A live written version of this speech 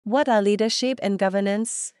What are leadership and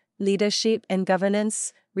governance? Leadership and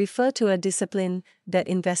governance refer to a discipline that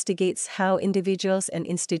investigates how individuals and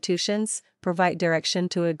institutions provide direction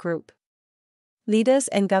to a group. Leaders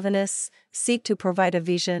and governors seek to provide a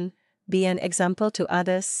vision, be an example to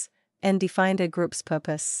others, and define the group's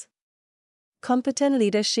purpose. Competent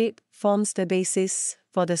leadership forms the basis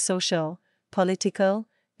for the social, political,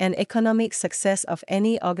 and economic success of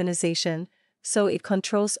any organization, so it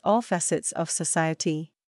controls all facets of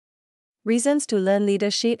society. Reasons to learn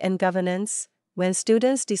leadership and governance. When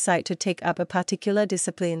students decide to take up a particular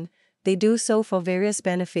discipline, they do so for various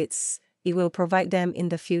benefits it will provide them in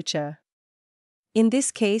the future. In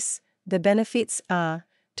this case, the benefits are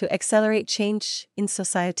to accelerate change in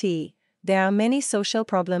society. There are many social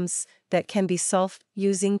problems that can be solved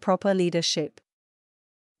using proper leadership.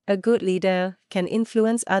 A good leader can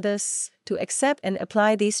influence others to accept and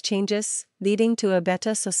apply these changes, leading to a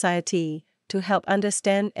better society. To help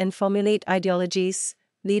understand and formulate ideologies,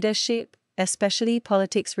 leadership, especially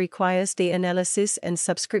politics, requires the analysis and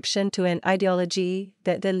subscription to an ideology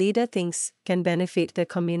that the leader thinks can benefit the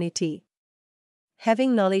community.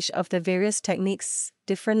 Having knowledge of the various techniques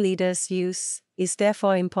different leaders use is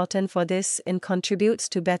therefore important for this and contributes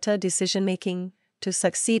to better decision-making. To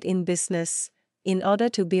succeed in business, in order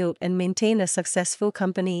to build and maintain a successful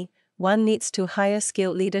company, one needs to hire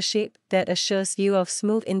skilled leadership that assures you of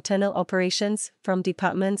smooth internal operations from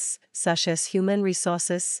departments such as human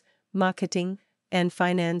resources, marketing, and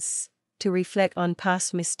finance. To reflect on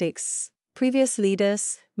past mistakes. Previous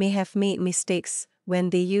leaders may have made mistakes when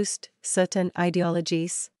they used certain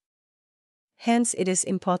ideologies. Hence, it is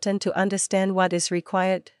important to understand what is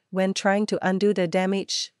required when trying to undo the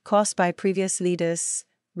damage caused by previous leaders,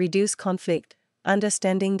 reduce conflict.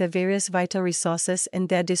 Understanding the various vital resources and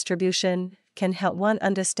their distribution can help one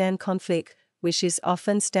understand conflict, which is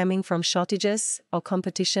often stemming from shortages or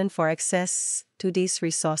competition for access to these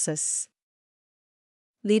resources.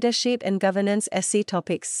 Leadership and governance essay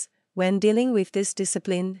topics. When dealing with this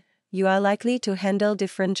discipline, you are likely to handle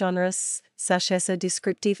different genres, such as a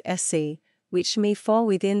descriptive essay, which may fall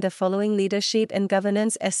within the following leadership and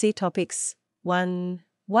governance essay topics. 1.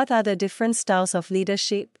 What are the different styles of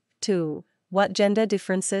leadership? 2. What gender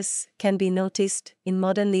differences can be noticed in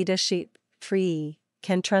modern leadership? 3.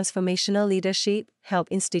 Can transformational leadership help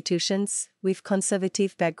institutions with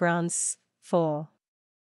conservative backgrounds? 4.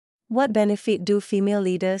 What benefit do female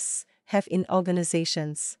leaders have in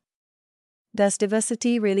organizations? Does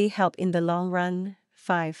diversity really help in the long run?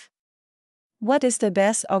 5. What is the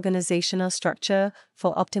best organizational structure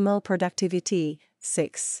for optimal productivity?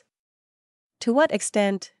 6. To what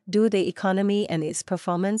extent do the economy and its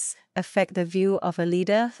performance affect the view of a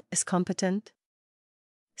leader as competent?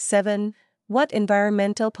 7. What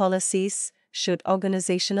environmental policies should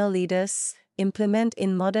organizational leaders implement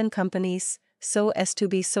in modern companies so as to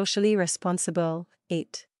be socially responsible?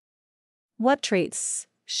 8. What traits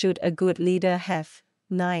should a good leader have?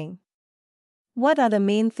 9. What are the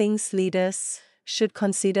main things leaders should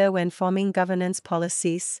consider when forming governance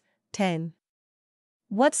policies? 10.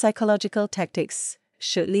 What psychological tactics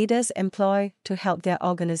should leaders employ to help their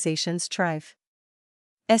organizations thrive?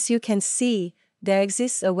 As you can see, there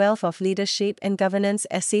exists a wealth of leadership and governance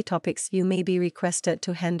essay topics you may be requested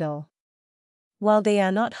to handle. While they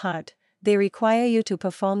are not hard, they require you to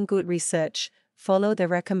perform good research, follow the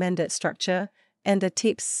recommended structure, and the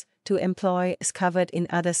tips to employ is covered in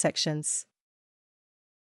other sections.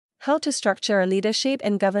 How to structure a leadership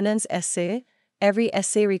and governance essay. Every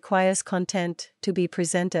essay requires content to be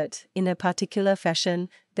presented in a particular fashion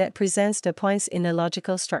that presents the points in a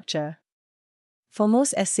logical structure. For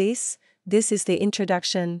most essays, this is the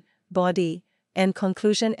introduction, body, and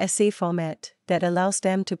conclusion essay format that allows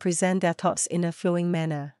them to present their thoughts in a flowing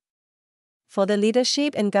manner. For the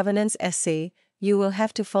leadership and governance essay, you will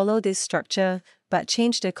have to follow this structure but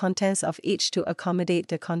change the contents of each to accommodate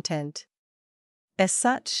the content. As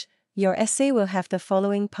such, your essay will have the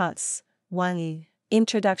following parts. 1.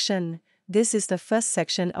 Introduction. This is the first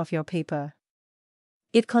section of your paper.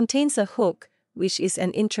 It contains a hook, which is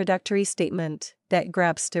an introductory statement that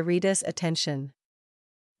grabs the reader's attention.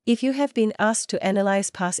 If you have been asked to analyze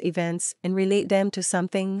past events and relate them to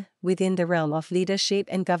something within the realm of leadership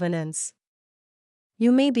and governance,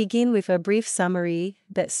 you may begin with a brief summary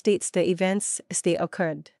that states the events as they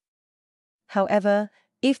occurred. However,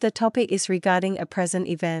 if the topic is regarding a present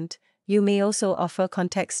event, you may also offer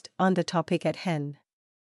context on the topic at hand.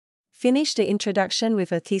 Finish the introduction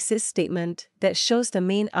with a thesis statement that shows the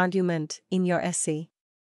main argument in your essay.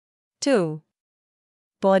 2.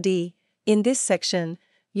 Body. In this section,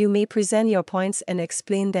 you may present your points and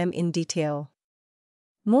explain them in detail.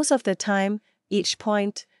 Most of the time, each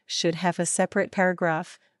point should have a separate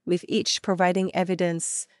paragraph, with each providing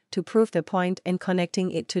evidence to prove the point and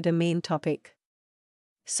connecting it to the main topic.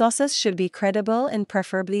 Sources should be credible and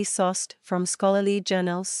preferably sourced from scholarly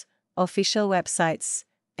journals, official websites,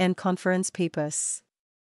 and conference papers.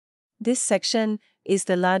 This section is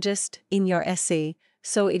the largest in your essay,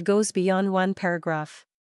 so it goes beyond one paragraph.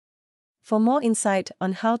 For more insight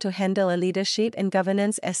on how to handle a leadership and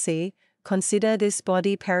governance essay, consider this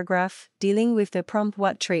body paragraph dealing with the prompt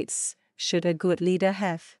 "What traits should a good leader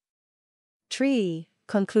have?" 3.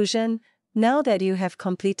 Conclusion. Now that you have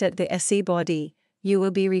completed the essay body, you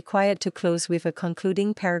will be required to close with a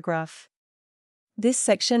concluding paragraph. This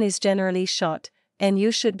section is generally short, and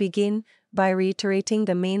you should begin by reiterating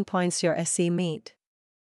the main points your essay made.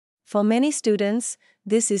 For many students,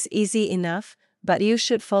 this is easy enough, but you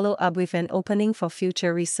should follow up with an opening for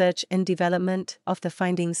future research and development of the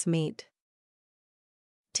findings made.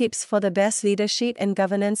 Tips for the best leadership and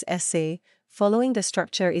governance essay. Following the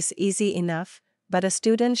structure is easy enough, but a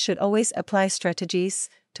student should always apply strategies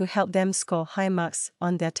to help them score high marks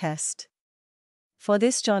on their test. For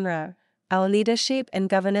this genre, our leadership and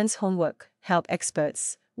governance homework help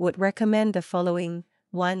experts would recommend the following.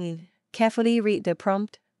 1. Carefully read the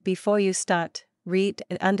prompt before you start. Read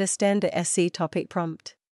and understand the essay topic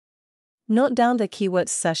prompt. Note down the keywords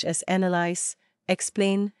such as analyze,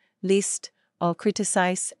 explain, list, or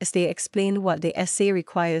criticize as they explain what the essay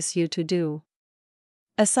requires you to do.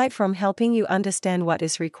 Aside from helping you understand what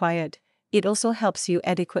is required, it also helps you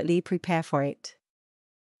adequately prepare for it.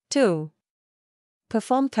 2.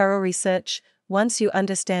 Perform thorough research. Once you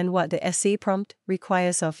understand what the essay prompt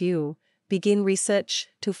requires of you, begin research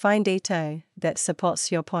to find data that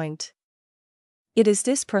supports your point. It is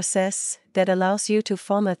this process that allows you to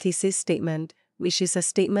form a thesis statement, which is a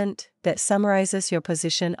statement that summarizes your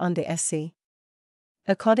position on the essay.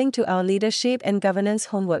 According to our leadership and governance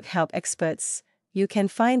homework help experts, you can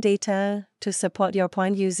find data to support your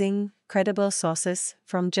point using credible sources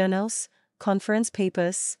from journals, conference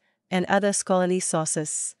papers, and other scholarly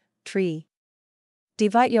sources. 3.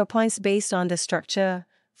 Divide your points based on the structure.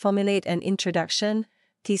 Formulate an introduction,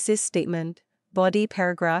 thesis statement, body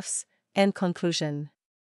paragraphs, and conclusion.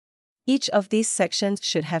 Each of these sections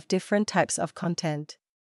should have different types of content.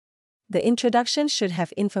 The introduction should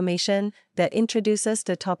have information that introduces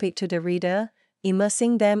the topic to the reader,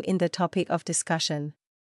 immersing them in the topic of discussion.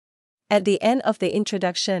 At the end of the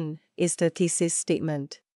introduction is the thesis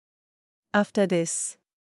statement. After this,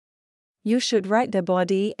 you should write the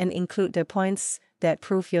body and include the points that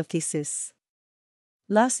prove your thesis.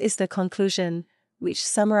 Last is the conclusion, which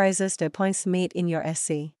summarizes the points made in your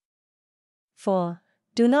essay. 4.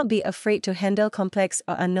 Do not be afraid to handle complex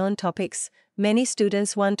or unknown topics. Many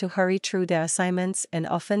students want to hurry through their assignments and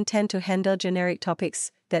often tend to handle generic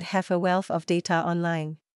topics that have a wealth of data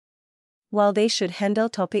online. While they should handle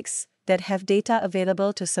topics that have data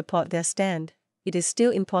available to support their stand, it is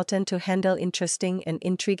still important to handle interesting and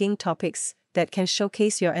intriguing topics that can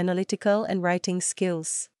showcase your analytical and writing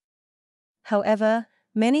skills. However,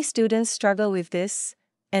 many students struggle with this,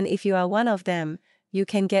 and if you are one of them, you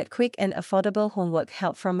can get quick and affordable homework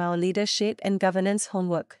help from our leadership and governance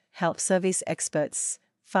homework help service experts.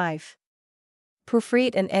 5.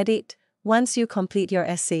 Proofread and edit. Once you complete your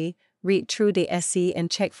essay, read through the essay and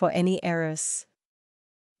check for any errors.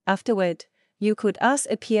 Afterward, you could ask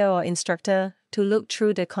a peer or instructor to look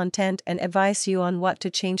through the content and advise you on what to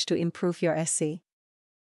change to improve your essay.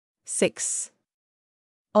 6.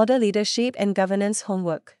 Order leadership and governance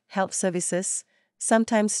homework help services.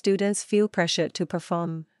 Sometimes students feel pressured to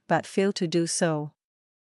perform, but fail to do so.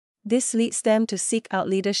 This leads them to seek out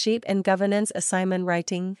leadership and governance assignment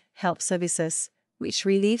writing help services, which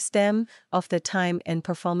relieves them of the time and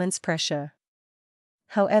performance pressure.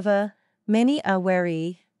 However, many are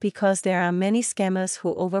wary because there are many scammers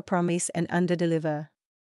who overpromise and underdeliver.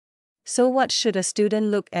 So what should a student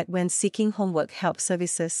look at when seeking homework help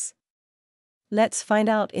services? Let's find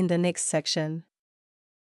out in the next section.